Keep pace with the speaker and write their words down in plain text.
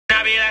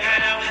I be like,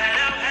 hello,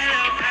 hello,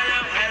 hello, hello,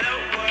 hello,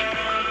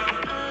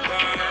 world.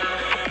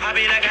 I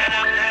be like,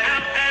 hello, hello,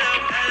 hello,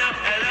 hello,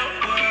 hello,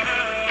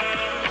 world.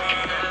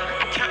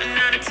 Counting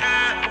down the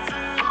time,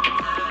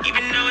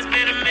 even though it's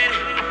been a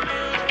minute.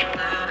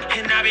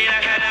 And I be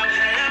like, hello,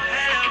 hello,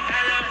 hello,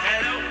 hello,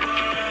 hello,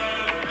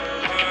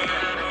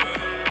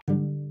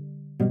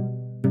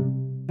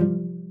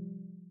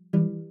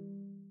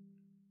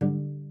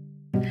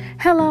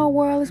 Hello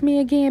world, it's me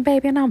again,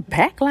 baby, and I'm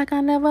back like I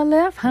never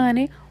left,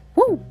 honey.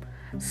 Woo!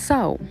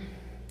 So,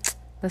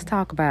 let's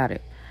talk about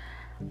it.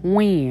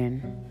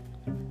 When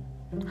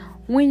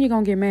you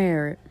gonna get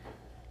married?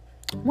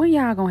 When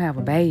y'all gonna have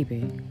a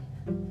baby?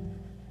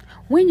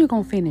 When you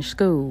gonna finish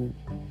school?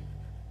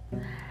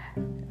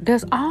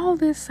 Does all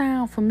this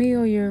sound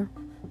familiar?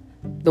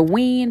 The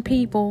when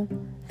people,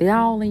 they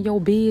all in your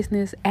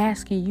business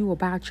asking you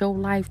about your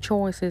life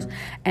choices.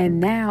 And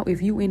now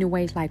if you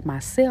anyways like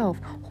myself,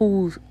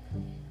 who's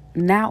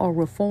now a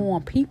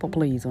reformed people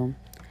pleaser,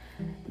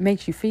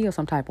 makes you feel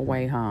some type of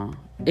way, huh?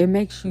 It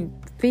makes you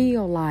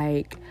feel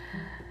like,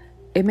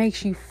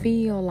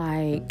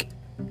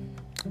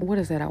 what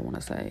is that I want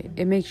to say?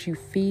 It makes you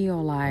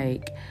feel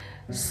like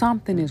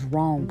something is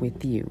wrong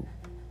with you.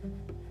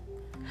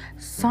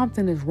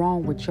 Something is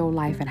wrong with your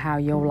life and how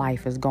your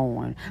life is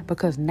going.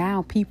 Because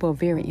now people are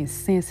very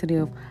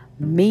insensitive,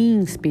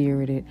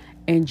 mean-spirited,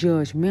 and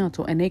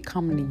judgmental. And they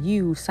coming to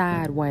you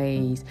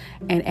sideways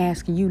and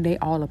asking you, they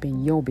all up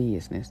in your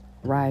business,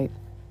 right?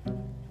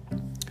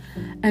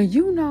 And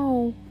you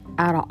know,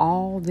 out of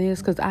all this,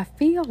 because I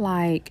feel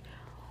like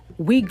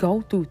we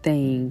go through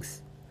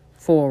things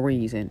for a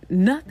reason.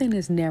 Nothing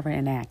is never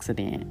an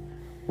accident,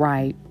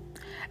 right?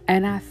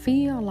 And I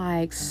feel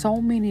like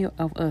so many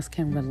of us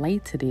can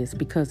relate to this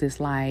because it's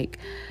like,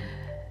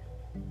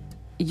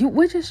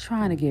 we're just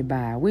trying to get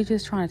by. We're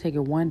just trying to take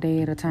it one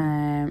day at a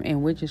time,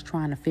 and we're just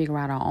trying to figure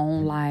out our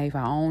own life,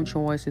 our own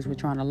choices. We're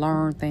trying to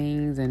learn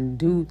things and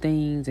do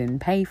things and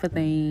pay for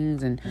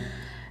things.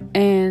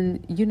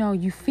 And you know,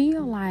 you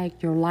feel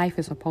like your life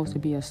is supposed to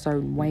be a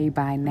certain way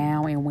by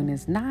now, and when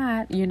it's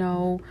not, you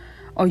know,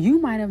 or you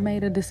might have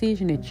made a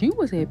decision that you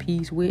was at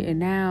peace with, and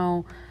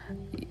now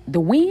the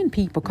when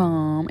people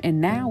come,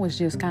 and now it's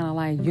just kind of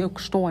like you're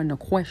starting to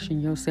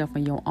question yourself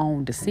and your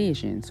own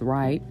decisions,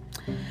 right?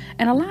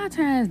 And a lot of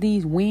times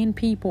these when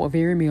people are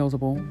very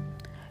miserable,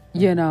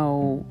 you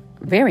know,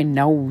 very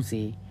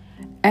nosy.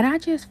 And I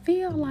just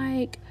feel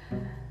like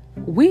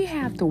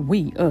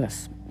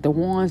us, the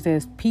ones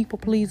that's people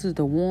pleasers,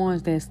 the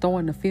ones that's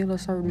starting to feel a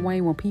certain way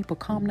when people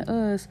come to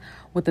us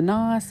with the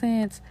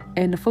nonsense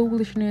and the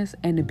foolishness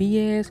and the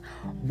BS,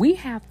 we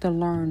have to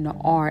learn the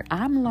art.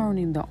 I'm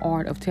learning the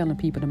art of telling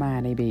people to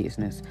mind their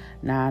business.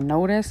 Now, I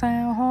know that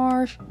sounds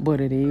harsh, but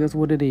it is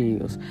what it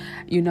is.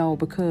 You know,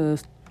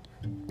 because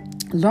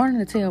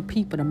learning to tell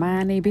people to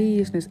mind their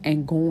business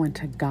and going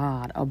to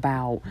God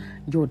about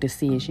your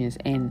decisions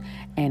and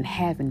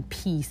having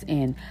peace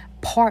and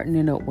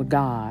partnering up with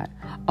God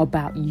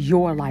about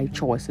your life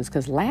choices.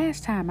 Because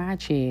last time I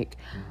checked,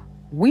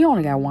 we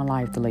only got one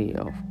life to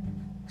live.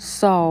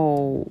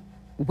 So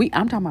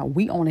I'm talking about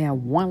we only have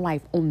one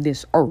life on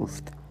this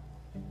earth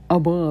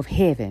above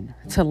heaven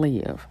to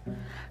live.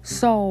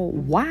 So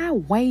why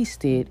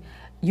waste it,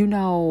 you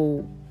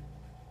know,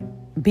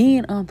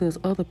 being under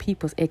other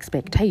people's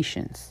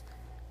expectations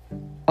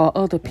or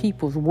other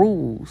people's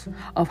rules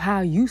of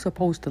how you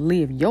supposed to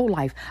live your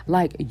life?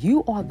 Like,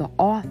 you are the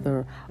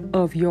author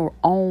of your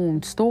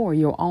own story,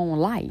 your own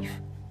life,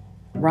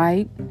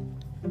 right?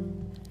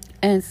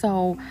 And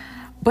so,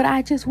 but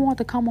I just want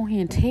to come on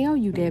here and tell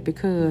you that,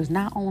 because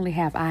not only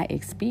have I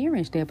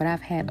experienced that, but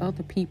I've had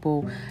other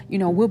people, you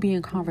know, we'll be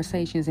in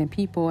conversations and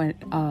people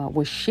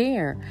will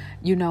share,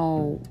 you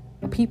know,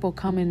 people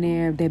come in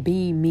there, they're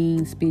being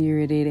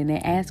mean-spirited and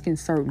they're asking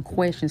certain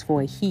questions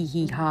for a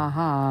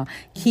ha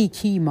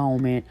kiki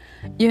moment.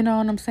 You know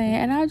what I'm saying?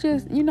 And I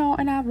just, you know,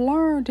 and I've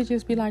learned to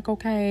just be like,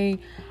 okay,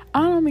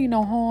 I don't mean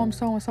no harm,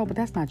 so-and-so, but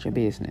that's not your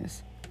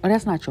business, or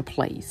that's not your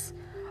place,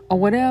 or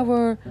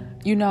whatever,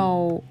 you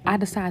know, I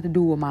decide to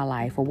do with my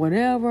life, or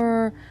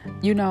whatever,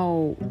 you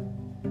know,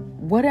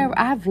 whatever.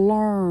 I've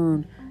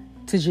learned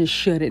to just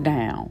shut it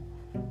down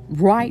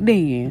right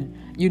then.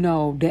 You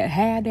know, that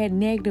had that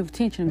negative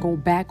tension go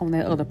back on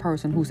that other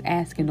person who's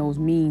asking those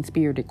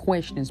mean-spirited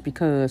questions,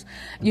 because,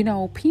 you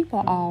know, people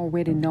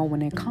already know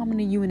when they're coming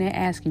to you and they're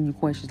asking you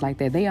questions like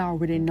that, they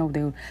already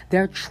know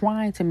they're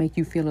trying to make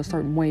you feel a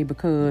certain way,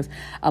 because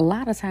a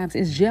lot of times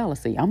it's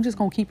jealousy. I'm just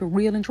going to keep it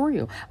real and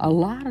true. A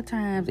lot of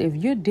times if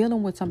you're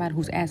dealing with somebody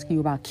who's asking you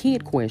about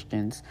kid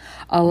questions,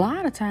 a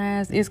lot of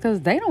times it's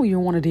because they don't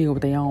even want to deal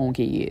with their own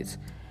kids.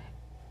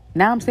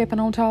 Now I'm stepping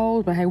on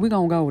toes, but hey, we're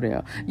going to go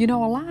there. You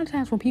know, a lot of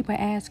times when people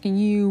are asking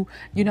you,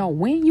 you know,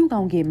 when you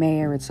going to get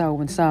married,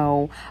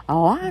 so-and-so, a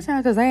lot of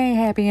times because they ain't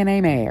happy in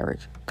their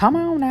marriage. Come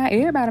on now,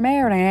 everybody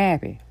married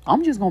ain't happy.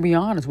 I'm just going to be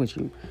honest with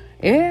you.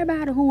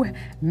 Everybody who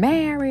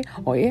married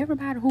or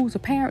everybody who's a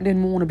parent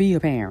didn't want to be a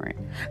parent.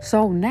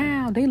 So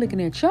now they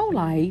looking at your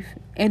life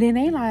and then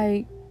they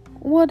like,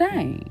 well,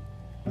 dang.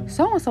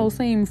 So-and-so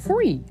seem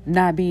free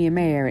not being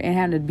married and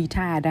having to be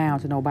tied down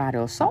to nobody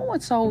else.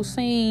 So-and-so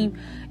seem,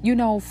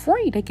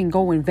 free. They can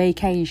go on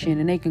vacation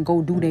and they can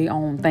go do their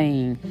own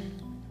thing.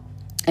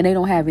 And they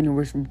don't have any,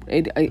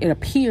 it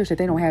appears that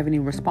they don't have any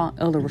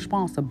other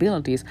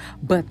responsibilities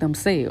but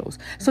themselves.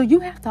 So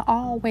you have to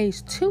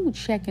always, too,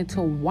 check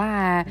into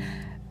why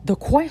the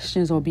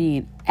questions are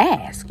being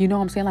asked. You know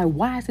what I'm saying? Like,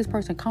 why is this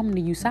person coming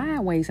to you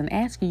sideways and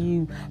asking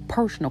you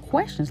personal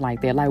questions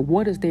like that? Like,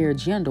 what is their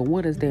agenda?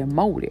 What is their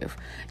motive?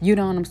 You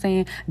know what I'm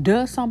saying?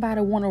 Does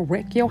somebody want to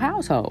wreck your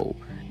household?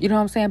 You know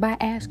what I'm saying? By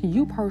asking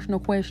you personal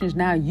questions,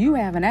 now you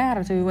have an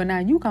attitude, and now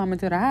you come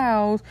into the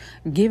house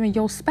giving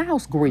your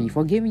spouse grief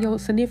or giving your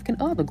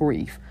significant other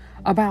grief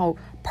about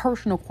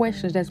personal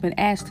questions that's been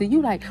asked to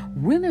you. Like,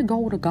 really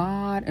go to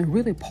God and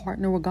really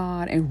partner with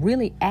God and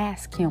really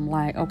ask him,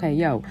 like, okay,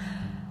 yo,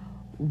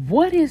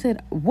 what is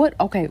it?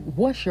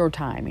 What's your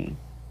timing?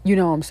 You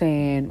know what I'm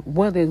saying?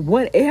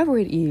 Whatever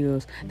it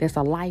is, that's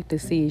a life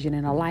decision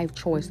and a life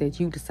choice that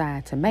you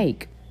decide to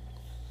make.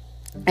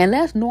 And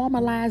let's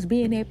normalize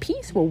being at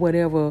peace with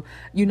whatever,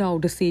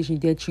 decision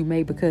that you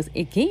make. Because,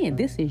 again,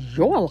 this is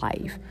your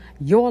life,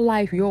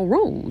 your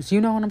rules.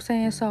 You know what I'm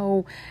saying?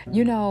 So,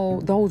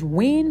 those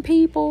when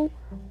people,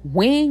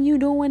 when you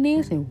doing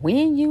this and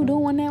when you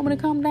doing that, when it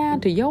comes down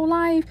to your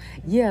life,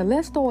 yeah,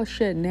 let's start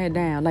shutting that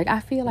down. Like, I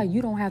feel like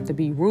you don't have to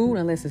be rude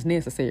unless it's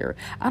necessary.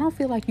 I don't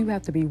feel like you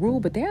have to be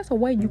rude, but there's a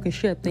way you can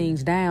shut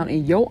things down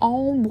in your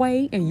own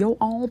way and your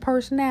own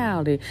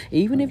personality.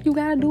 Even if you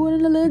got to do it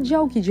in a little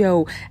jokey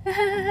joke.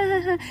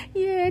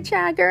 Yeah,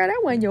 child, girl,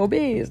 that wasn't your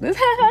business.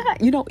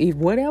 If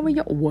whatever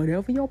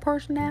your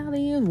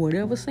personality is,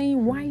 whatever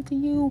seems right to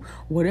you,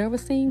 whatever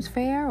seems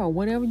fair or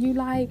whatever you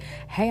like,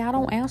 hey, I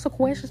don't answer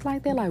questions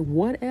like that. Like,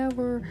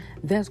 whatever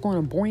that's going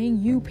to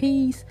bring you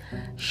peace,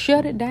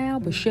 shut it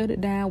down, but shut it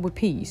down with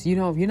peace.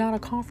 If you're not a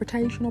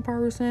confrontational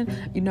person,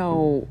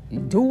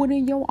 do it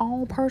in your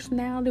own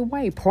personality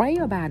way. Pray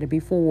about it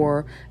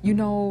before,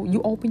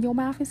 you open your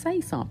mouth and say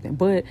something.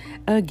 But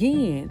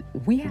again,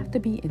 we have to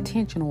be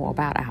intentional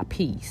about our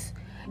peace.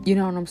 You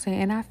know what I'm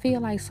saying? And I feel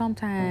like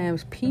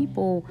sometimes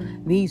people,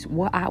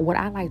 what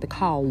I like to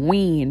call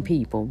win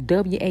people,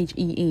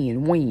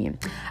 WHEN, win.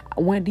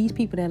 One of these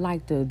people that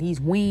like these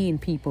win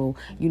people,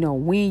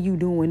 when you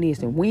doing this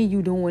and when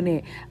you doing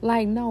that.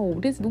 Like, no,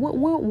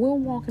 we'll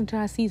walk into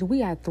our season. We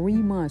got 3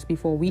 months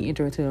before we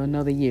enter into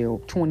another year,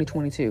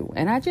 2022.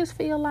 And I just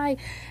feel like,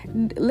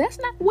 let's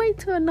not wait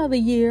till another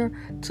year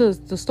to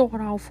start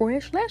off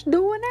fresh. Let's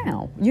do it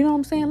now. You know what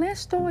I'm saying?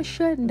 Let's start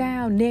shutting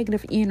down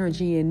negative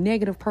energy and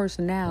negative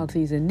personalities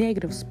and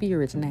negative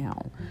spirits now.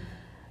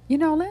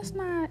 Let's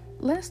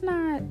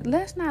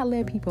not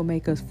let people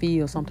make us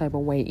feel some type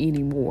of way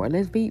anymore.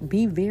 Let's be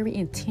very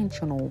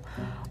intentional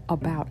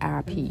about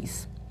our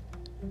peace,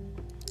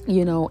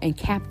 and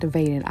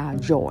captivating our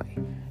joy.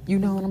 You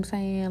know what I'm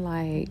saying?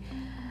 Like,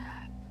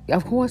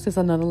 of course, it's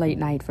another late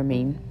night for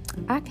me.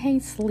 I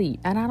can't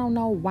sleep, and I don't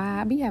know why.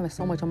 I be having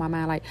so much on my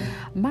mind. Like,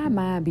 my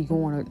mind be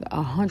going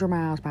 100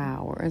 miles per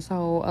hour, and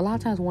so a lot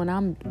of times when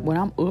I'm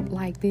up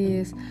like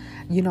this,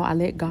 I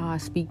let God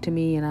speak to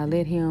me, and I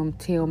let Him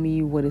tell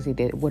me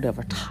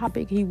whatever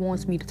topic He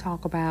wants me to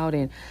talk about.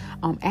 And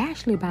I'm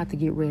actually about to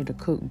get ready to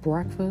cook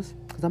breakfast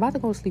because I'm about to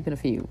go to sleep in a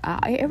few.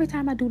 Every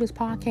time I do this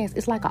podcast,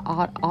 it's like an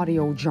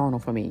audio journal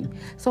for me.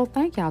 So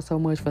thank y'all so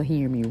much for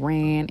hearing me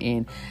rant,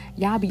 and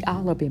y'all be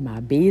all up in my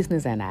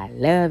business, and I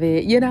love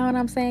it. You know what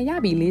I'm saying? Y'all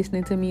be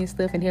listening to me and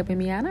stuff and helping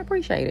me out, and I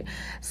appreciate it.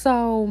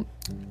 So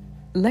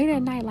late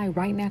at night, like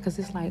right now, because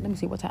it's like, let me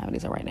see what time it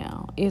is right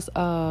now. It's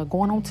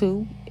going on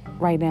 2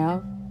 right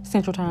now,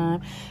 Central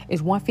Time.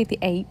 It's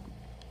 1:58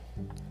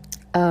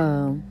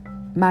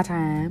 my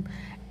time.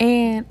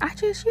 And I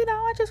just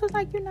was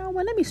like, well,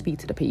 let me speak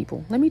to the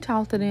people. Let me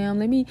talk to them.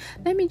 Let me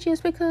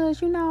just,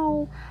 because,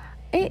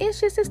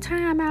 it's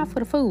time out for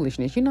the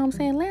foolishness. You know what I'm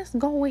saying? Let's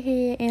go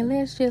ahead and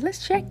let's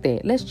check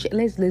that. Let's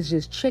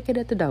just check it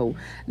at the door.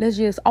 Let's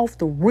just off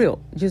the rip,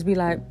 just be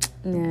like,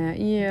 nah,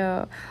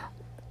 yeah,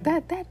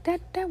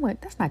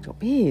 that's not your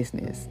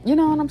business. You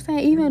know what I'm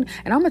saying? And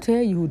I'm gonna tell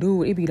you who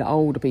do it. It be the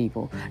older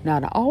people. Now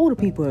the older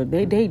people,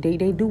 they do it.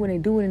 They do it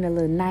in a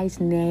little nice,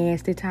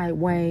 nasty type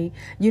way.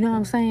 You know what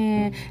I'm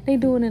saying? They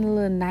do it in a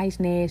little nice,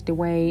 nasty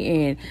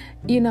way.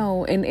 And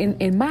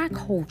in my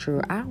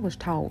culture, I was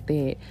taught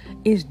that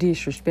it's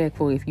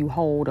disrespectful if you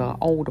hold an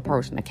older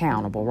person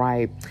accountable,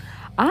 right?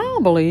 I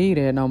don't believe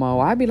that no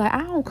more. I be like,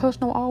 I don't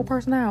cuss no old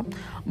person out.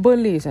 But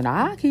listen,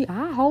 I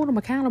hold them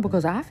accountable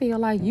because I feel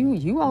like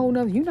you old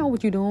enough, you know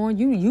what you're doing.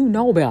 You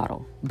know better,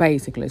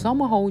 basically. So I'm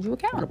going to hold you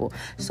accountable.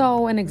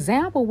 So an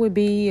example would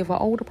be if an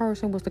older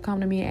person was to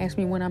come to me and ask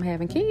me when I'm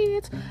having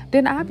kids,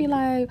 then I'd be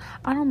like,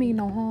 I don't mean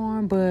no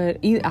harm, but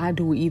I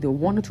do it either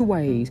one or two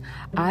ways.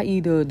 I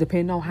either,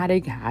 depending on how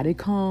they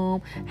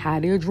come,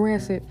 how they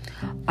address it,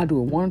 I do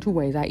it one or two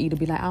ways. I either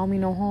be like, I don't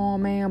mean no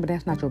harm, man, but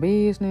that's not your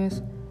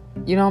business.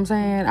 You know what I'm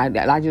saying?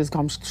 I just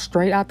come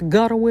straight out the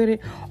gutter with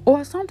it.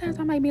 Or sometimes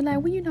I might be like,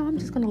 well, I'm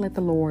just going to let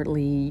the Lord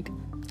lead.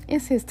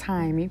 It's His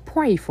timing.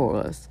 Pray for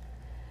us.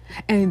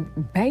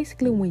 And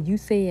basically, when you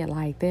say it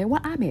like that,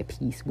 well, I'm at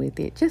peace with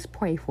it. Just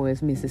pray for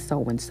us, Mrs.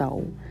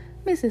 So-and-so.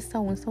 Mrs.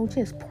 So-and-so,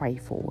 just pray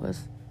for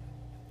us.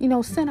 You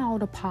know, send all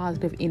the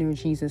positive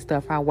energies and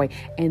stuff our way,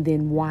 and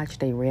then watch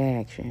their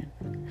reaction.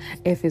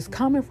 If it's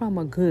coming from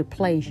a good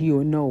place,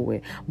 you'll know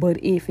it. But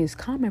if it's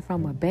coming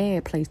from a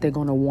bad place, they're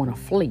going to want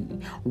to flee.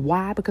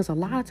 Why? Because a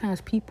lot of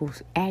times people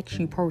ask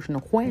you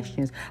personal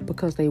questions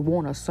because they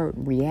want a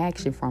certain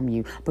reaction from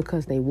you,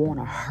 because they want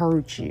to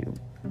hurt you.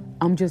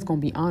 I'm just going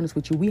to be honest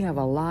with you. We have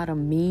a lot of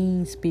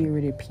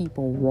mean-spirited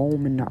people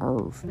roaming the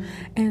earth.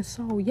 And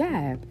so,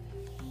 yeah,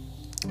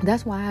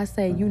 that's why I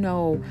say, you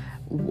know,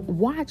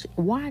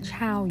 watch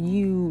how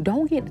you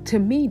don't get, to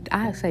me,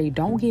 I say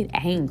don't get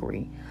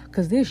angry.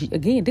 Because this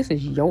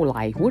is your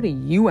life. What are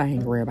you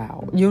angry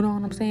about? You know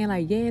what I'm saying?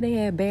 Like, yeah, they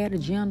have bad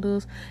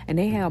agendas and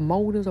they have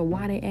motives of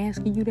why they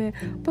asking you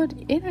that. But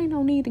it ain't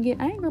no need to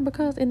get angry,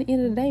 because in the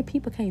end of the day,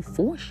 people can't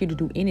force you to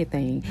do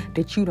anything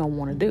that you don't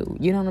want to do.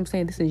 You know what I'm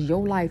saying? This is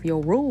your life,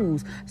 your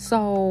rules.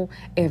 So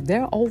if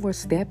they're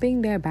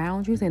overstepping their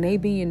boundaries and they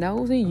being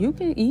nosy, you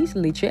can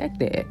easily check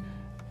that.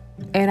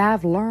 And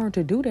I've learned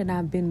to do that, and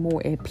I've been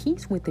more at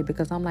peace with it,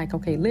 because I'm like,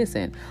 okay,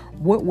 listen,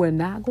 what we're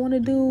not going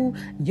to do,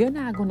 you're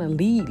not going to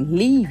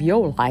leave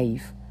your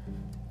life,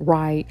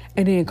 right,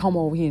 and then come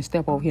over here and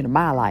step over here to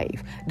my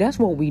life. That's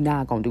what we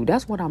not going to do.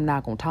 That's what I'm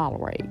not going to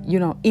tolerate, you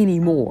know,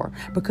 anymore.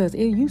 Because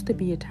it used to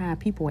be a time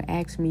people would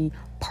ask me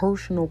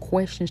personal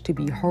questions to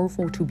be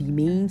hurtful, to be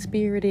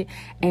mean-spirited,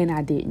 and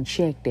I didn't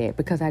check that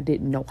because I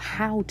didn't know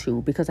how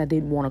to, because I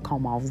didn't want to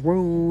come off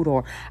rude,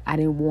 or I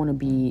didn't want to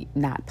be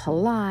not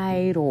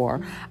polite, or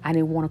I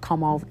didn't want to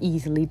come off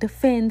easily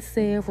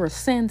defensive or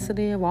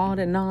sensitive, all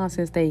that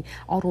nonsense,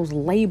 all those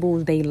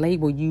labels they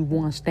label you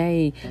once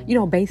they, you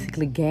know,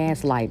 basically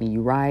gaslighting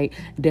you, right?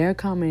 They're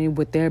coming in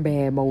with their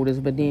bad motives,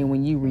 but then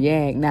when you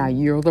react, now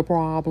you're the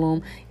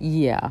problem.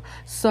 Yeah.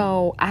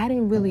 So I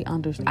didn't really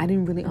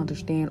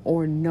understand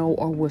or know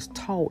or was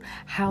taught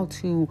how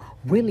to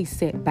really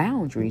set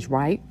boundaries,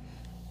 right?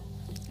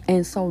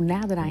 And so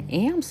now that I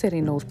am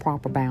setting those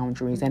proper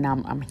boundaries, and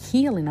I'm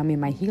healing, I'm in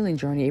my healing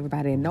journey.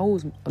 Everybody that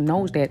knows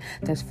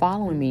that's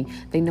following me,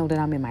 they know that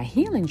I'm in my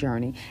healing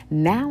journey.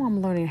 Now I'm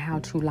learning how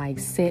to like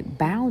set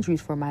boundaries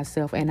for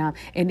myself, and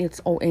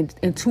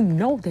to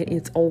know that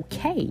it's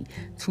okay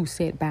to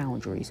set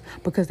boundaries,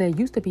 because there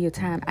used to be a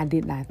time I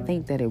did not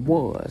think that it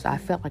was. I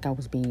felt like I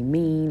was being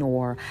mean,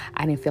 or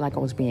I didn't feel like I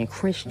was being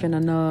Christian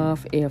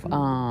enough,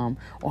 or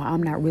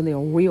I'm not really a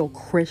real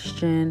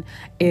Christian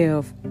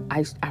if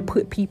I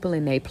put people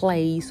in their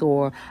place,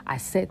 or I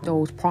set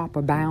those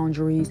proper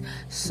boundaries.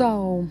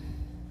 So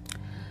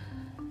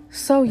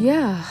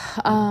yeah.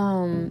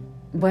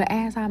 But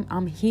as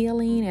I'm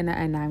healing,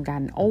 and I've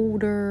gotten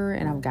older,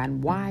 and I've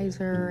gotten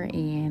wiser,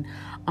 and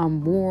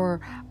I'm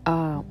more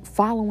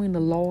following the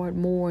Lord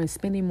more and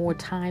spending more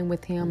time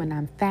with Him, and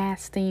I'm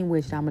fasting,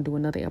 which I'm gonna do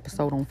another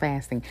episode on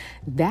fasting.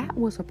 That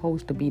was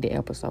supposed to be the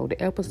episode.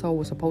 The episode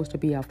was supposed to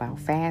be about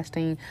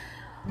fasting.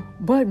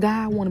 But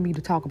God wanted me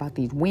to talk about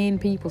these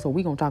wind people, so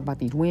we're going to talk about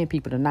these wind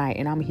people tonight,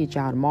 and I'm going to hit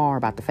y'all tomorrow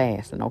about the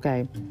fasting,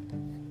 okay?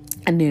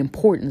 And the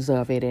importance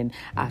of it. And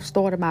I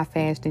started my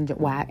fasting,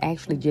 I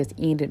actually just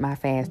ended my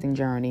fasting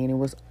journey, and it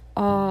was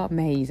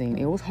amazing.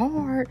 It was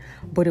hard,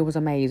 but it was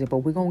amazing. But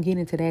we're going to get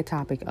into that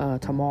topic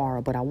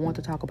tomorrow. But I want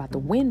to talk about the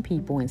wind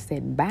people and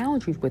setting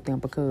boundaries with them,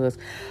 because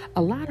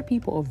a lot of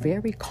people are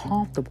very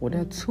comfortable.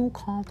 They're too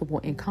comfortable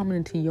in coming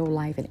into your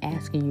life and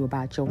asking you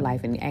about your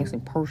life and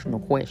asking personal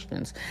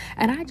questions.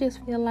 And I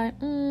just feel like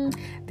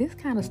this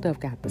kind of stuff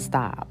got to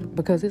stop,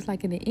 because it's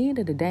like, in the end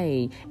of the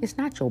day, it's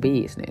not your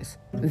business.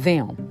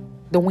 Them,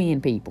 the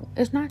wind people,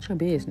 it's not your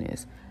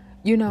business,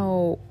 you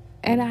know.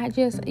 And I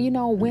just, you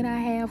know, when I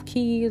have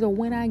kids, or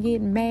when I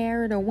get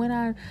married, or when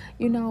I,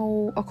 you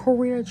know, a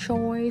career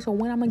choice, or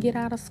when I'm going to get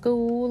out of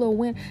school, or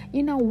when,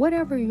 you know,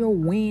 whatever your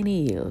win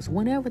is,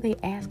 whenever they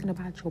asking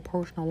about your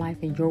personal life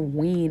and your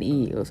win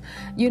is,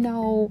 you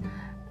know,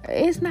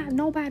 it's not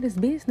nobody's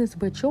business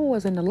but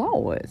yours and the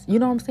Lord's. You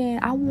know what I'm saying?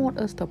 I want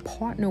us to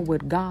partner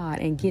with God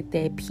and get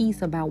that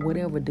peace about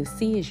whatever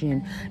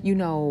decision, you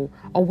know,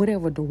 or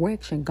whatever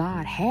direction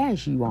God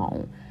has you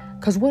on.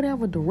 Because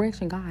whatever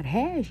direction God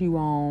has you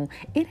on,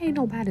 it ain't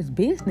nobody's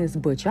business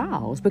but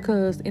y'all's.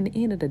 Because in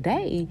the end of the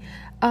day,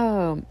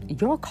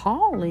 your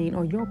calling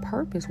or your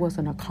purpose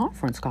wasn't a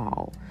conference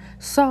call.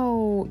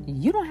 So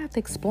you don't have to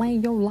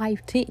explain your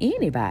life to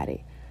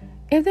anybody.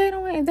 If they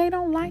don't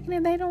like it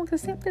and they don't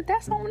accept it,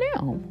 that's on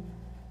them.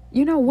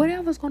 You know,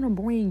 whatever's going to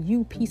bring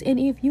you peace. And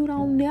if you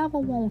don't never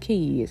want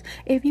kids,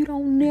 if you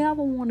don't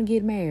never want to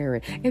get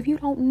married, if you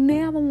don't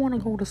never want to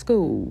go to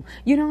school,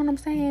 you know what I'm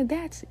saying?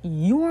 That's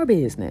your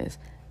business.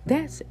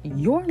 That's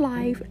your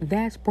life.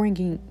 That's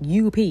bringing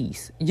you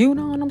peace. You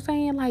know what I'm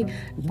saying? Like,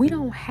 we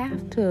don't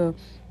have to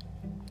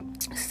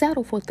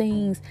settle for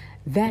things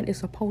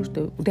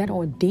that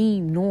are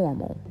deemed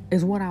normal,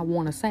 is what I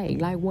want to say.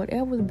 Like,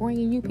 whatever's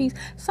bringing you peace.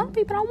 Some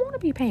people don't want to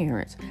be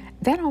parents.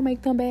 That don't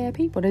make them bad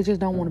people. They just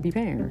don't want to be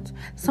parents.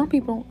 Some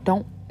people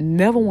don't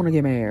never want to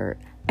get married.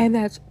 And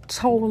that's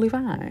totally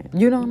fine.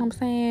 You know what I'm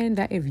saying?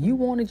 That if you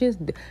want to just,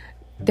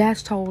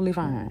 that's totally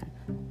fine.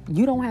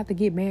 You don't have to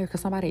get married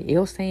because somebody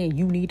else saying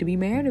you need to be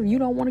married. If you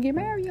don't want to get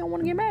married, you don't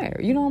want to get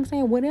married. You know what I'm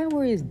saying?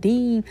 Whatever is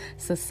deemed,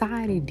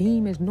 society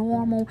deemed as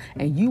normal,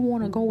 and you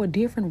want to go a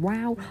different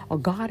route, or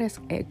God has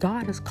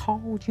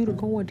called you to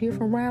go a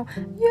different route,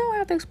 you don't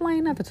have to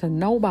explain nothing to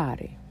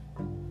nobody.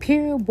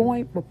 Period,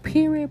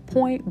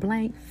 point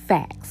blank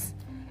facts.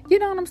 You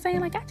know what I'm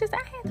saying? Like, I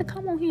had to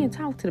come on here and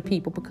talk to the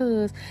people,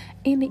 because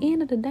in the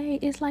end of the day,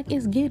 it's like,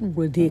 it's getting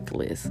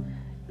ridiculous.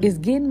 It's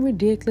getting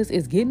ridiculous.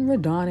 It's getting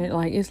redundant.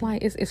 Like,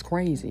 it's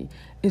crazy.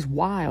 It's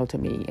wild to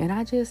me. And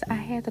I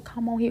had to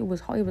come on here. It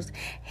was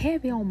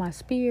heavy on my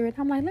spirit.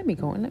 I'm like, let me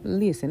go and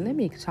listen. Let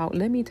me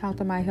talk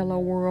to my Hello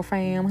World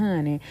fam,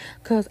 honey.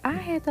 Cause I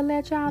had to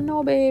let y'all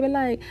know, baby,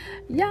 like,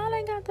 y'all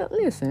ain't got to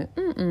listen.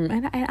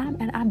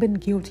 And I've been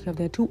guilty of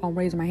that too. I'm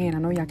raising my hand. I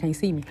know y'all can't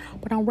see me,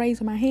 but I'm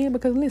raising my hand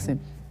because,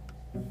 listen,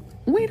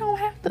 we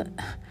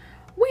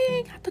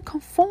ain't got to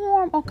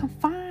conform or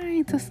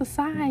confine to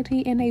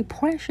society and their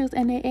pressures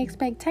and their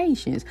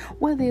expectations.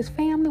 Whether it's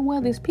family,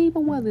 whether it's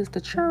people, whether it's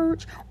the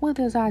church,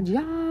 whether it's our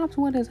jobs,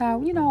 whether it's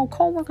our,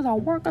 co-workers, our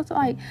workers.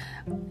 Like,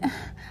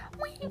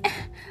 we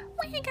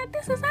ain't got,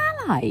 this is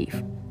our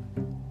life.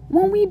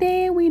 When we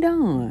dead, we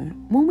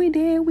done. When we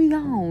dead, we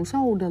gone.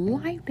 So the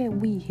life that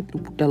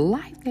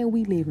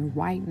we living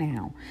right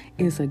now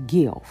is a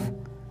gift.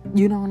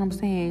 You know what I'm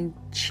saying?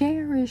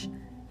 Cherish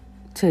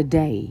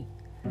today.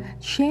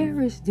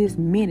 Cherish this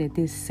minute,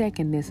 this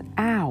second, this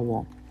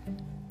hour.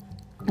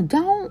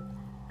 Don't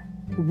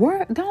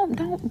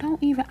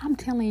even, I'm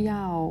telling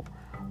y'all,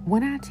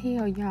 when I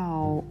tell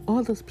y'all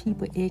others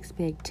people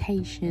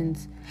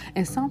expectations,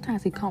 and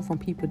sometimes it comes from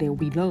people that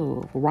we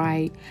love,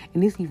 right?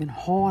 And it's even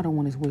harder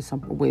when it's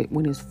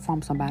when it's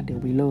from somebody that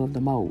we love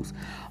the most.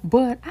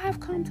 But I've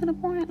come to the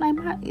point,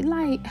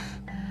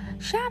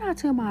 shout out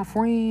to my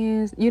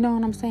friends, you know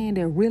what I'm saying,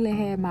 that really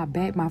had my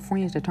back, my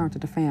friends that turned to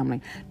the family,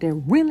 that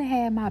really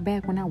had my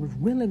back when I was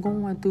really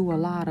going through a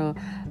lot of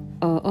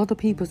other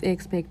people's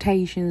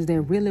expectations, that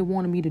really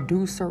wanted me to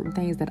do certain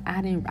things that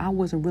I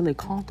wasn't really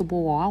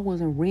comfortable, or I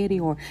wasn't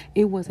ready, or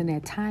it wasn't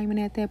that timing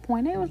at that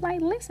point. They was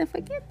like, listen,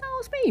 forget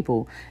those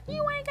people.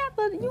 You ain't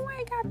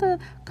got to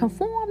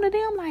conform to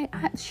them. Like,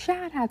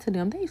 shout out to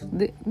them.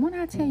 When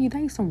I tell you,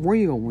 they some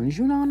real ones,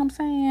 you know what I'm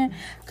saying?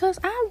 Because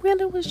I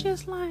really was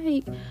just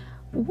like,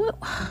 what?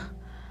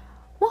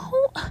 Well,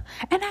 who?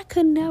 And I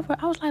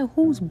was like,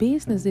 whose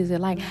business is it?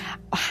 Like,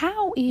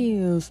 how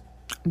is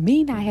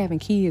me not having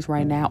kids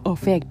right now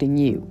affecting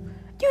you?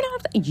 You know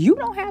what I'm saying? You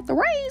don't have to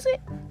raise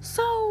it.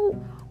 So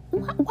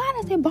why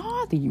does it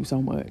bother you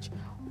so much?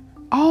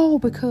 Oh,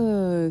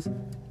 because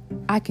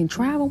I can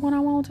travel when I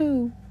want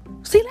to.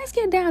 See, let's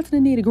get down to the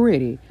nitty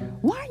gritty.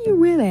 Why are you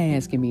really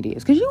asking me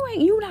this? Because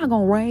you not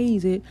gonna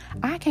raise it.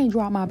 I can't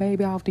drop my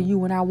baby off to you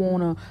when I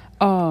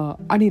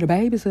need a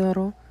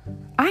babysitter.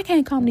 I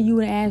can't come to you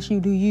and ask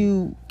you,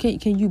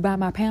 can you buy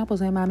my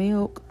Pampers and my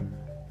milk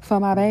for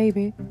my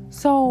baby?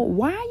 So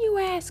why are you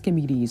asking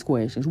me these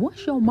questions?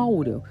 What's your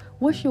motive?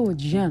 What's your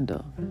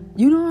agenda?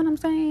 You know what I'm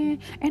saying?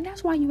 And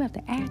that's why you have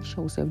to ask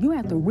yourself. You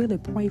have to really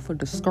pray for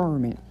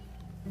discernment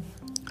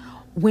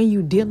when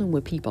you're dealing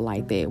with people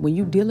like that. When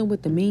you're dealing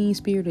with the mean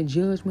spirit of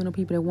judgmental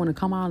people that want to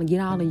come out and get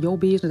out of your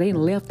business, they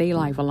done left their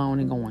life alone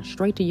and going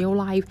straight to your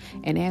life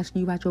and asking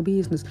you about your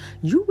business.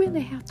 You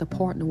really have to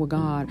partner with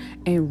God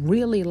and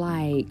really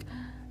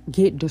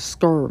get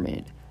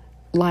discernment.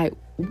 Like,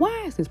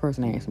 why is this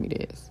person asking me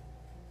this?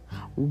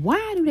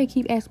 Why do they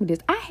keep asking me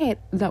this? I had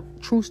the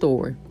true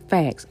story,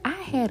 facts. I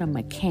had a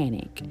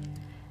mechanic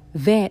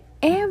that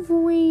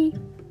every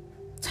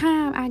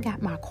time I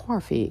got my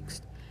car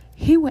fixed,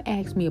 he would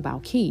ask me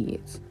about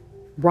kids,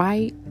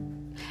 right?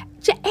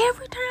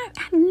 Every time,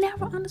 I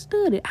never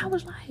understood it. I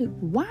was like,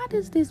 why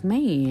does this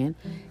man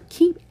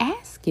keep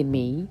asking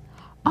me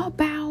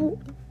about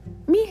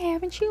me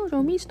having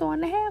children, me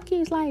starting to have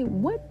kids? Like,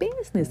 what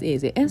business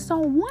is it? And so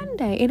one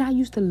day, and I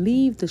used to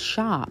leave the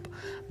shop,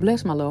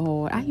 bless my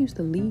little heart, I used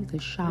to leave the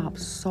shop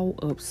so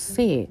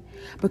upset,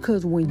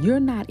 because when you're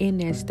not in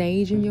that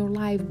stage in your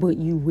life, but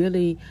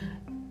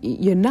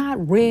you're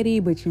not ready,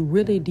 but you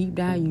really deep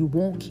down, you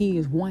want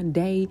kids one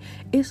day,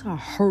 it's a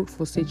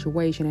hurtful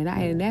situation.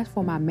 And that's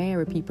for my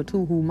married people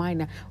too, who might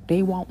not,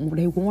 they want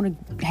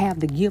to have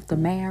the gift of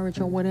marriage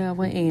or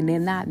whatever, and they're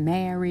not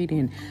married,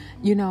 and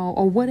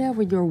or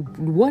whatever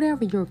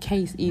your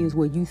case is,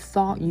 where you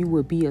thought you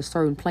would be a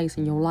certain place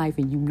in your life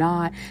and you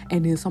not,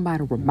 and then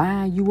somebody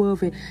remind you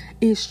of it.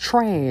 It's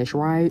trash,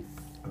 right?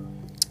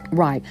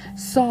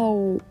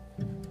 So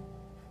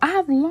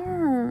I've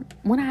learned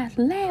when I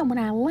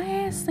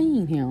last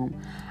seen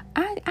him,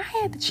 I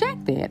had to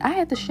check that. I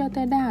had to shut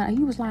that down.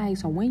 He was like,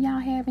 so when y'all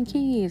having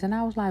kids? And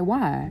I was like,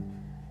 why?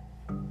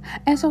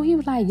 And so he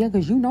was like, yeah,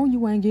 because you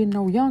ain't getting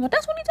no younger.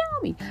 That's what he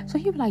told me. So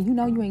he was like, you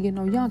ain't getting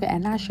no younger.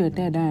 And I shut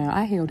that down.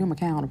 I held him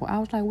accountable. I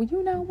was like, well,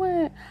 you know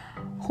what?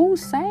 Who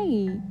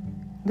say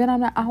that I'm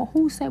not?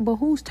 But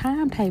whose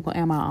timetable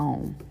am I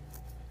on?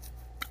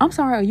 I'm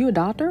sorry, are you a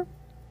doctor?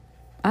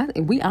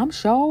 I'm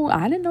sure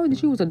I didn't know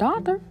that you was a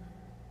doctor.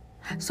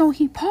 So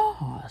he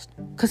paused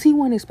because he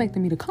wasn't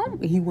expecting me to come.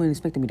 He wasn't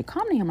expecting me to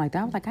come to him like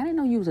that. I was like, I didn't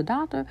know you was a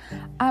doctor.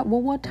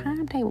 Well, what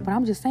timetable? But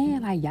I'm just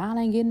saying, like, y'all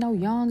ain't getting no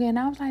younger. And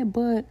I was like,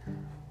 but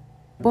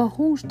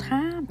whose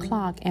time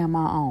clock am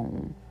I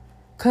on?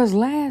 Because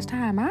last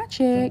time I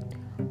checked,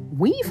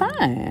 we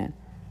fine.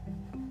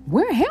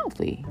 We're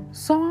healthy.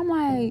 So I'm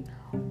like,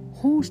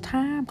 whose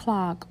time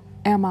clock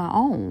am I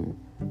on?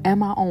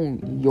 Am I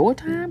on your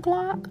time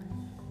clock?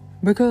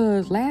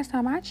 Because last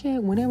time I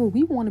checked, whenever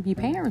we want to be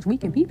parents, we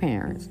can be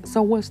parents.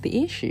 So what's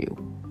the issue?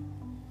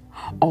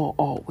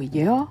 Well,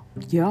 yeah,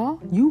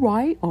 you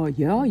right.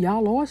 Yeah,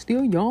 y'all are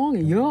still young.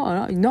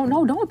 And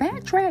no, don't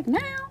backtrack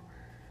now.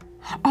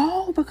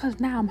 Oh, because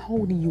now I'm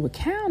holding you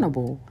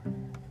accountable.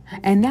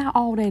 And now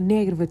all that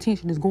negative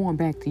attention is going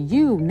back to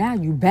you. Now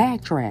you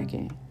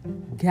backtracking.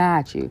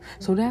 Got you.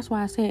 So that's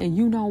why I said, and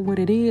you know what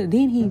it is.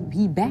 Then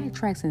he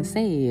backtracks and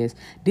says,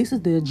 this is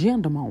the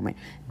agenda moment.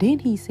 Then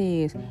he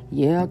says,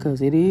 yeah,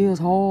 because it is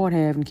hard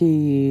having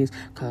kids.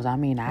 Because, I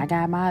mean, I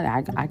got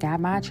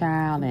my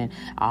child and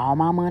all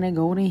my money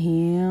go to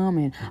him.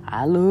 And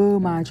I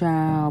love my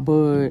child.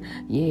 But,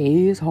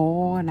 yeah, it's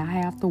hard and I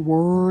have to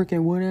work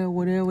and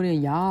whatever.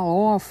 And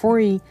y'all are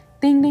free.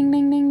 Ding, ding,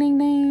 ding, ding, ding,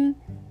 ding.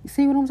 You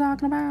see what I'm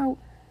talking about?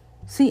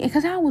 See,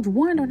 because I was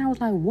wondering, I was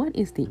like, what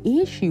is the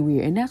issue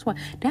here? And that's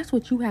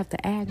what you have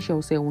to ask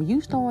yourself. When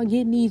you start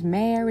getting these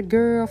married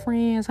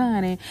girlfriends,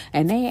 honey,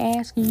 and they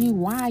asking you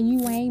why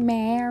you ain't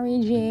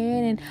married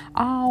yet and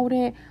all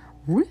that,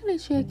 really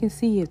check and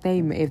see if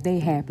they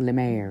happily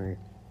married.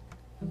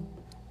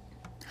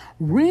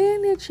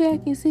 Really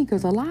check and see,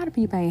 because a lot of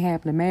people ain't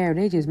happily married.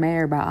 They just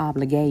married by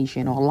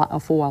obligation or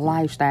for a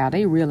lifestyle.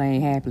 They really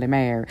ain't happily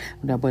married.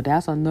 But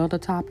that's another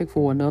topic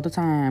for another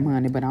time,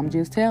 honey. But I'm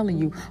just telling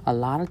you, a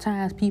lot of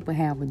times people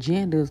have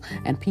agendas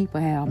and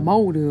people have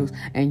motives,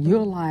 and you're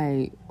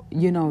like,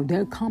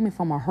 they're coming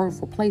from a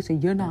hurtful place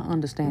and you're not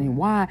understanding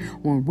why,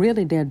 when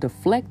really they're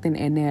deflecting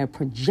and they're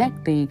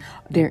projecting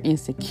their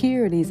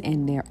insecurities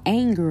and their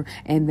anger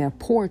and their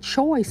poor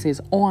choices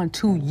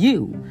onto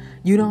you.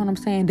 You know what I'm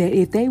saying? That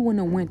if they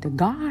wouldn't have went to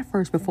God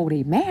first before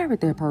they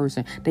married that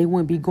person, they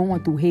wouldn't be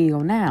going through hell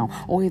now.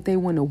 Or if they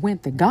wouldn't have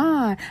went to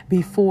God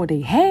before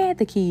they had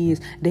the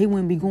kids, they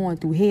wouldn't be going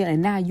through hell.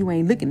 And now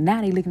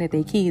now they looking at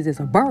their kids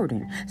as a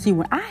burden. See,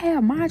 when I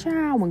have my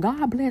child, when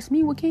God bless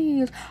me with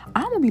kids,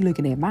 I'm going to be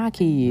looking at my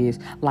kids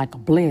like a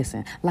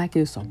blessing, like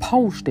it's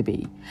supposed to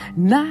be.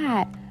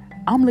 Not,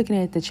 I'm looking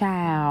at the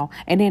child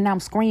and then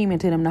I'm screaming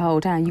to them the whole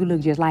time, you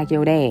look just like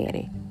your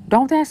daddy.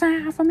 Don't that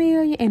sound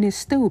familiar? And it's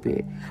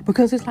stupid,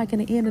 because it's like, in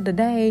the end of the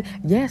day,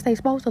 yes, they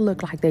supposed to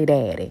look like their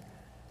daddy.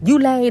 You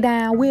lay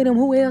down with them,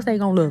 who else they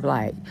gonna look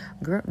like?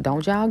 Girl,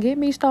 don't y'all get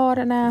me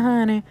started now,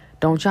 honey.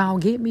 Don't y'all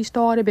get me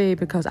started, baby,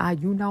 because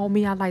you know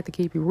me, I like to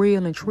keep it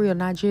real and trill.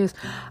 And I just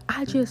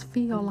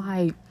feel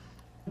like,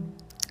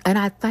 and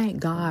I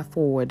thank God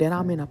for it, that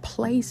I'm in a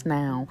place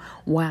now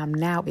where I'm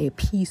now at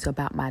peace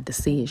about my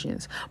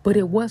decisions. But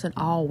it wasn't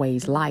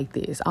always like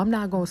this. I'm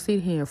not going to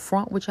sit here in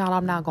front with y'all.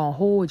 I'm not going to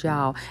hold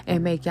y'all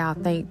and make y'all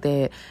think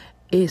that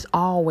it's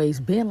always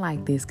been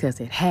like this,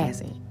 because it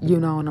hasn't. You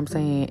know what I'm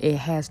saying? It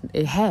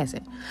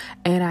hasn't.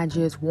 And I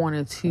just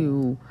wanted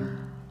to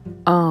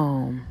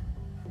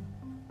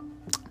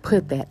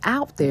put that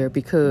out there,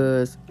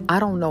 because I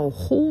don't know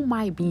who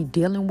might be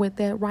dealing with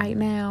that right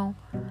now.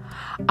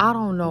 I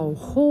don't know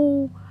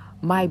who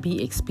might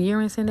be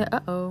experiencing it.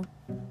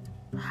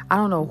 I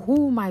don't know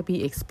who might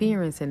be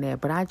experiencing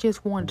that, but I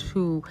just want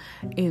to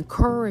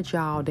encourage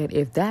y'all that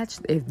if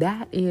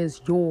that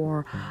is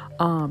your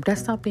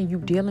that's something you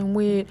dealing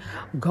with,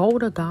 go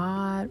to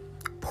God.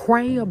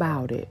 Pray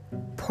about it.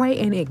 Pray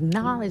and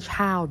acknowledge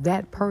how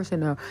that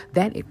person or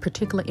that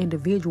particular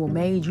individual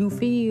made you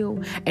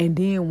feel, and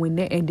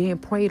then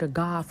pray to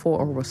God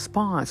for a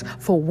response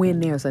for when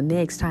there's a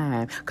next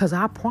time. Because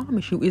I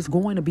promise you, it's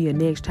going to be a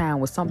next time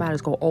where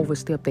somebody's going to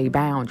overstep their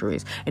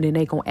boundaries, and then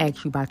they're going to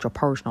ask you about your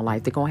personal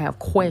life. They're going to have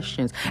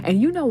questions. And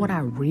you know what I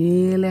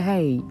really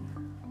hate?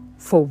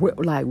 For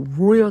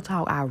real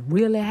talk, I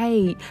really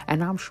hate,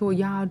 and I'm sure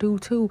y'all do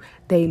too,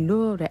 they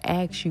love to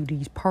ask you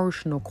these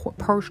personal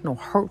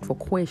hurtful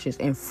questions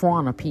in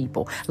front of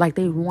people, like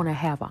they want to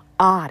have an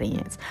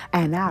audience.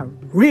 And I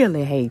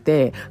really hate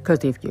that,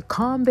 because if you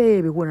come,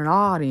 baby, with an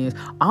audience,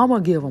 I'm gonna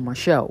give them a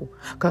show,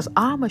 because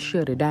I'm gonna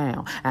shut it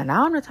down. And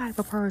I'm the type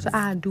of person,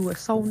 I do it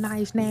so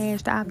nice,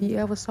 nasty, I be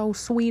ever so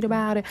sweet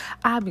about it.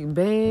 I be,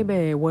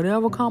 baby,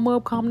 whatever come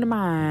to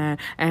mind,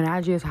 and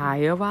I just,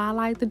 however I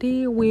like to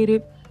deal with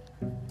it,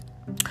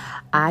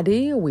 I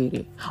deal with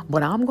it.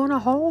 But I'm going to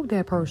hold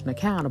that person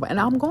accountable, and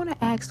I'm going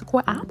to ask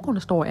I'm going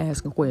to start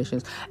asking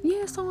questions.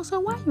 Yeah, so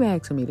why you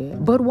asking me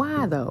that? But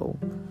why though?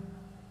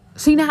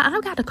 See, now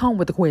I've got to come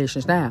with the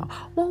questions now.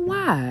 Well,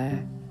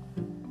 why?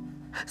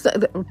 So,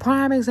 the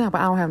prime example,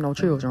 I don't have no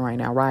children right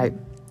now, right?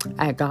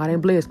 God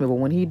ain't blessed me, but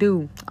when he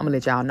do, I'm going to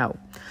let y'all know.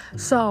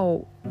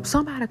 So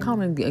somebody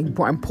come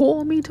and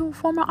pull me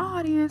from an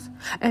audience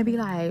and be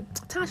like,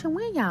 Tasha,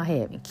 when y'all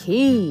having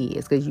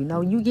kids? Because you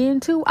know you getting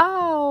too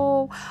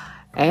old.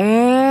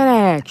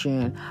 And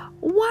direction.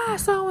 Why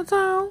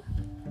so-and-so?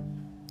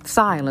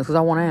 Silence, because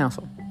I want to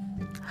answer.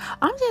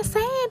 I'm just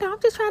saying, though. I'm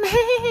just trying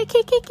to,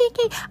 kick.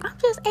 I'm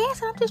just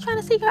asking. I'm just trying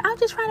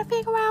to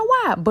figure out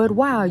why. But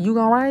why? You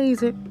gonna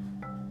raise it?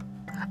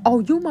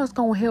 Oh, you must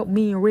gonna help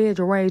me and Reg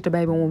raise the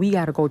baby when we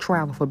gotta go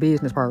travel for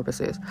business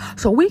purposes.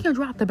 So we can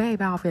drop the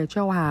baby off at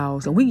your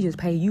house and we can just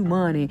pay you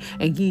money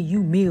and give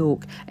you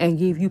milk and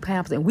give you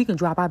Pampers and we can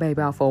drop our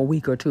baby off for a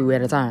week or two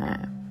at a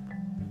time.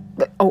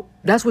 But, oh,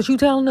 that's what you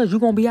telling us? You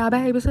gonna be our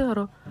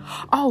babysitter?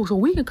 Oh, so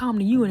we can come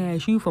to you and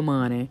ask you for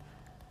money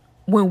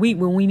when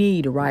we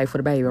need it, right, for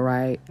the baby,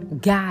 right?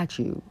 Got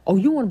you. Oh,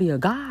 you want to be a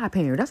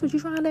godparent? That's what you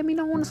trying to let me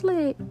know on the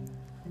slick?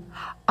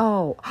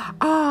 Oh,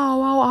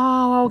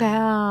 okay.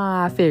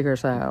 I figure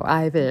so.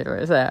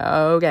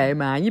 Okay,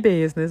 mind your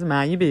business.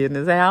 I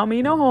don't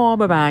mean no harm,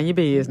 but mind your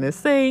business.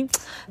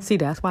 See,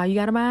 that's why you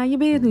gotta mind your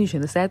business. You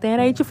shouldn't have sat there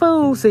and ate your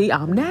food. See,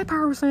 I'm that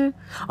person.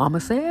 I'ma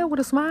say it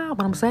with a smile,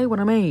 but I'm say what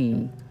I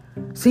mean.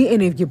 See,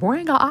 and if you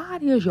bring an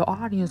audience, your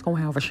audience gonna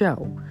have a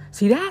show.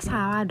 See, that's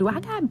how I do. I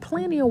got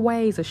plenty of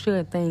ways of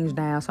shutting things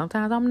down.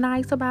 Sometimes I'm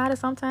nice about it.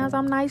 Sometimes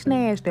I'm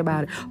nasty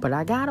about it. But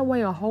I got a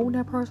way of holding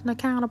that person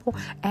accountable,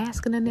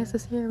 asking the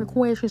necessary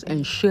questions,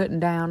 and shutting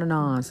down the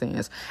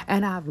nonsense.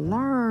 And I'm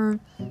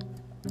learning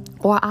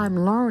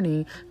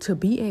to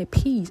be at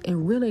peace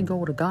and really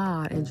go to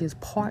God and just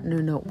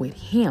partnering up with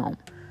Him.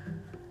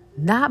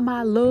 Not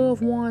my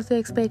loved ones'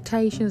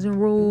 expectations and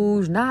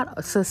rules,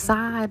 not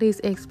society's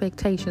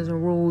expectations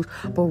and rules,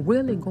 but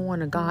really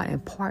going to God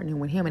and partnering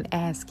with Him and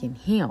asking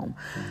Him,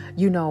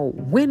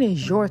 when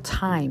is your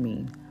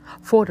timing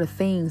for the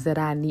things that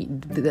I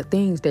need, the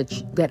things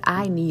that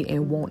I need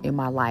and want in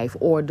my life,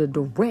 or the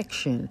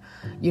direction,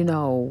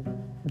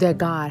 that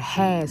God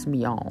has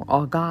me on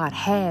or God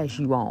has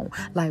you on.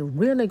 Like,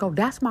 really go.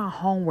 That's my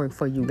homework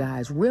for you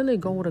guys. Really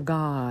go to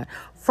God.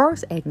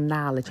 First,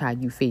 acknowledge how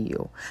you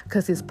feel,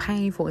 because it's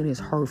painful and it's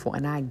hurtful,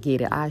 and I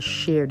get it. I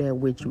share that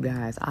with you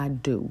guys. I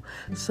do.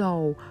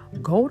 So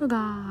go to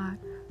God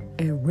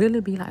and really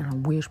be like, and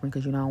I'm whispering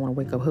because I don't want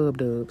to wake up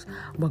hubdubs,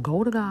 but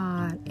go to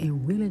God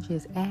and really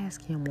just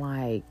ask Him,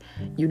 like,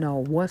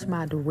 what's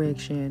my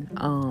direction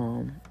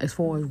as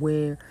far as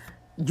where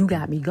you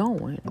got me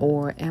going,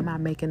 or am I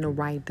making the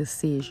right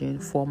decision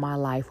for my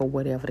life, or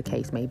whatever the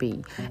case may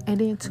be. And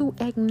then to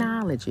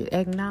acknowledge it.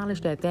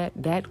 Acknowledge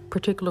that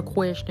particular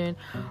question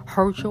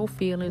hurt your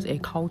feelings,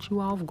 it caught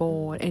you off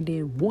guard, and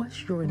then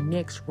what's your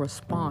next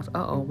response?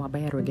 My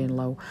battery getting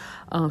low.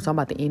 So I'm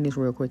about to end this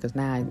real quick because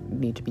now I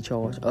need to be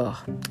charged.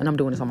 And I'm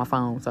doing this on my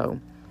phone, so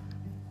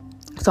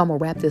I'm going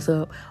to wrap this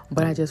up,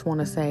 but I just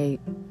want to say,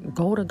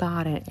 go to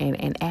God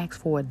and ask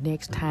for it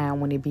next time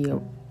when it be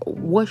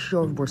what's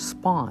your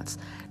response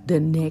the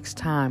next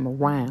time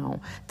around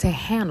to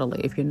handle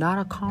it. If you're not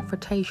a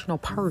confrontational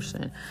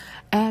person,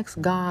 ask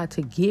God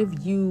to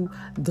give you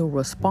the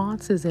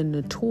responses and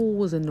the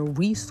tools and the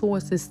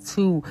resources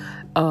to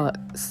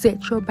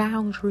set your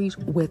boundaries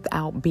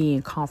without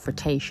being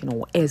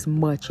confrontational as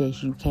much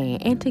as you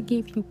can, and to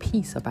give you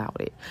peace about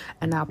it.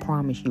 And I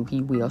promise you,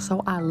 He will.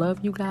 So I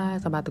love you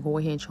guys. I'm about to go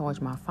ahead and charge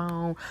my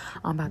phone.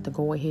 I'm about to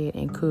go ahead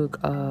and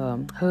cook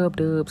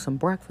Hubdub some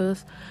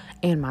breakfast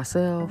and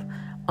myself.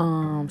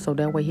 So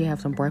that way he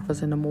have some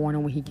breakfast in the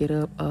morning when he get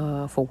up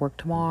for work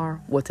tomorrow.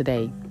 Well,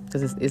 today,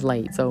 because it's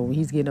late, so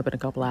he's getting up in a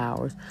couple of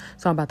hours.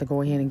 So I'm about to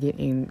go ahead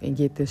and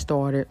get this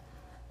started.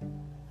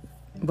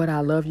 But I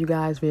love you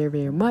guys very,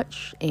 very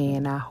much,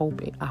 and I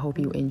hope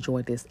you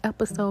enjoyed this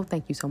episode.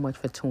 Thank you so much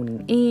for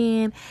tuning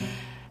in,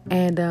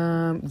 and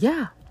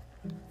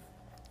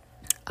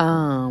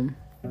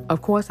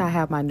of course, I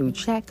have my new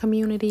chat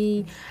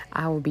community.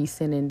 I will be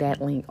sending that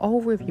link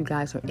over. If you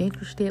guys are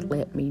interested,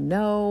 let me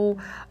know.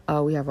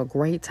 We have a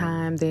great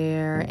time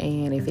there.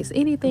 And if it's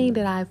anything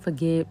that I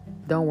forget,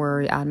 don't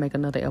worry. I'll make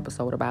another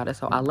episode about it.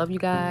 So I love you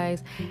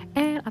guys.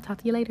 And I'll talk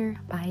to you later.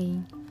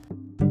 Bye.